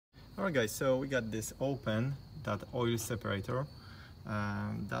Alright guys, so we got this open, that oil separator.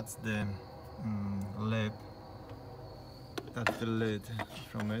 That's the lid. That's the lid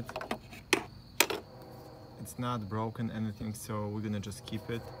from it. It's not broken anything, so we're gonna just keep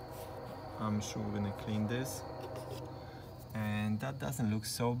it. I'm sure we're gonna clean this. And that doesn't look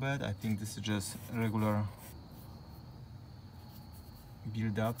so bad. I think this is just regular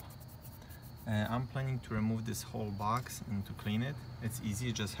build-up. I'm planning to remove this whole box and to clean it. It's easy,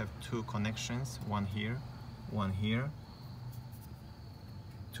 you just have two connections, one here, one here.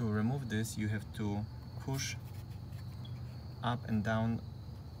 To remove this, you have to push up and down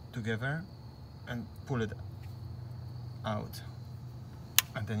together and pull it out.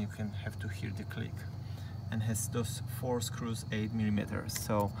 And then you can have to hear the click. And has those 4 screws, 8mm.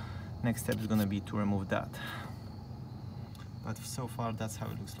 So next step is gonna be to remove that. But so far, that's how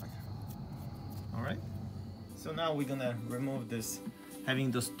it looks like. All right, so now we're gonna remove this, having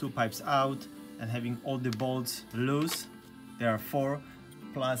those 2 pipes out and having all the bolts loose. There are 4,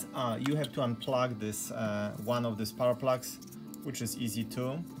 plus you have to unplug this one of these power plugs, which is easy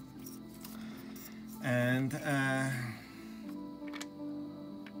too. And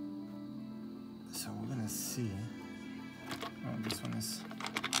so we're gonna see. Oh, this one is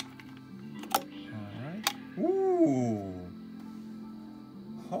all right. Ooh.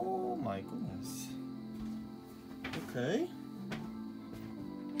 Oh my goodness. Okay.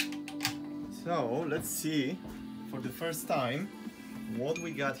 So let's see for the first time what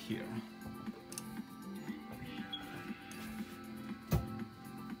we got here.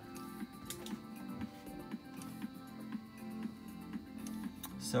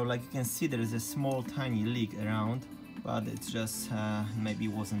 So like you can see, there is a small tiny leak around, but it's just maybe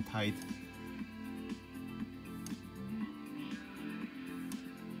wasn't tight.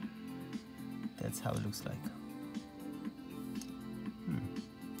 That's how it looks like.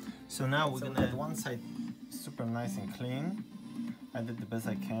 So now we're gonna add one side super nice and clean. I did the best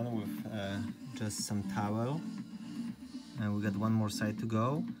I can with just some towel. And we got one more side to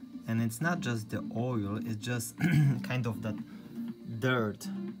go. And it's not just the oil, it's just kind of that dirt,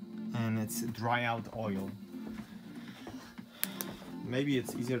 and it's dry out oil. Maybe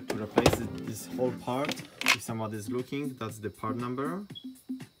it's easier to replace this whole part if somebody is looking. That's the part number.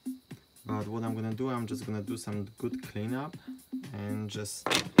 But what I'm gonna do, I'm just gonna do some good cleanup and just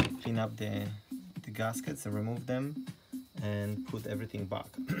clean up the gaskets and remove them and put everything back.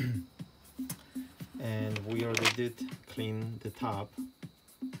 And we already did clean the top,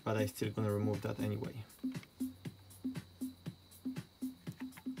 but I'm still gonna remove that anyway.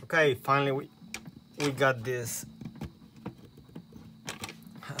 Okay, finally we got this.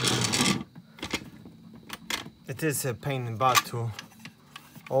 It is a pain in the butt to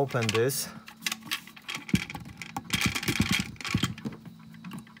open this.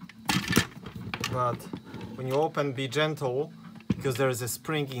 But when you open, be gentle, because there is a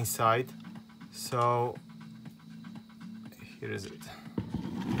spring inside. So here is it.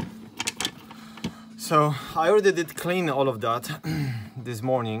 So I already did clean all of that this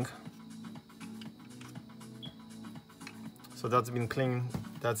morning. So that's been clean,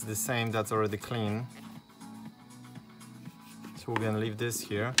 that's the same, that's already clean. So we're gonna leave this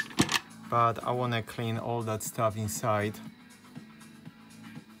here, but I wanna clean all that stuff inside.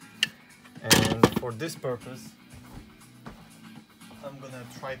 And for this purpose, I'm gonna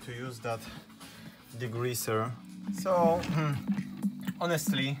try to use that degreaser. So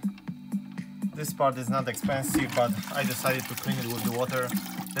honestly, this part is not expensive, but I decided to clean it with the water.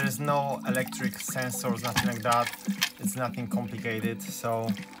 There is no electric sensors, nothing like that. It's nothing complicated, so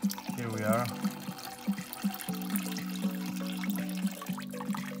here we are.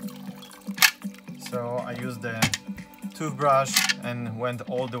 So I used the toothbrush and went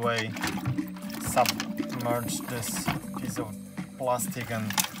all the way, submerged this piece of plastic and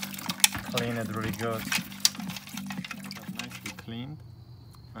clean it really good. That's nicely cleaned.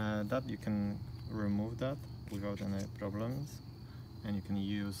 That you can remove that without any problems, and you can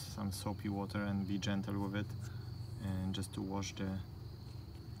use some soapy water and be gentle with it, and just to wash the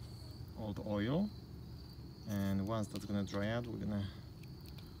old oil. And once that's gonna dry out, we're gonna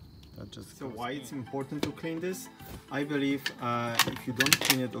so why it's important to clean this? I believe if you don't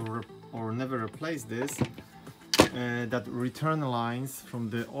clean it or never replace this, that return lines from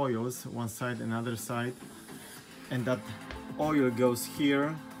the oils, one side and other side, and that oil goes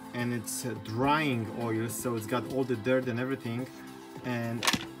here, and it's drying oil, so it's got all the dirt and everything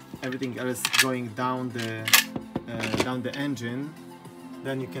else going down the engine.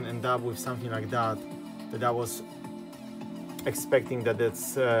 Then you can end up with something like that I was expecting that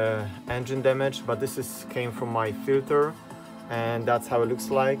it's engine damage, but this came from my filter, and that's how it looks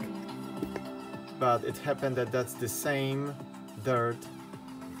like. but it happened that that's the same dirt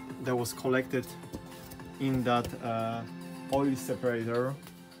that was collected in that oil separator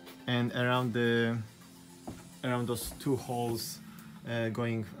and around those two holes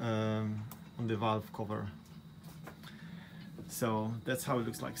going on the valve cover. So that's how it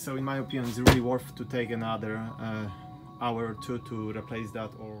looks like. So in my opinion, it's really worth to take another hour or two to replace that.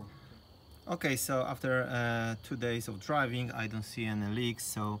 Or okay, so after 2 days of driving, I don't see any leaks,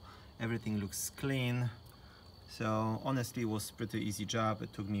 so everything looks clean. So honestly, it was pretty easy job.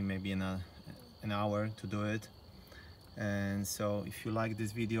 It took me maybe an hour to do it. And so if you like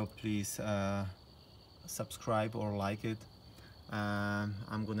this video, please subscribe or like it.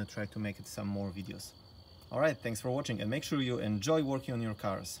 I'm gonna try to make it some more videos. Alright, thanks for watching, and make sure you enjoy working on your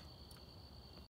cars.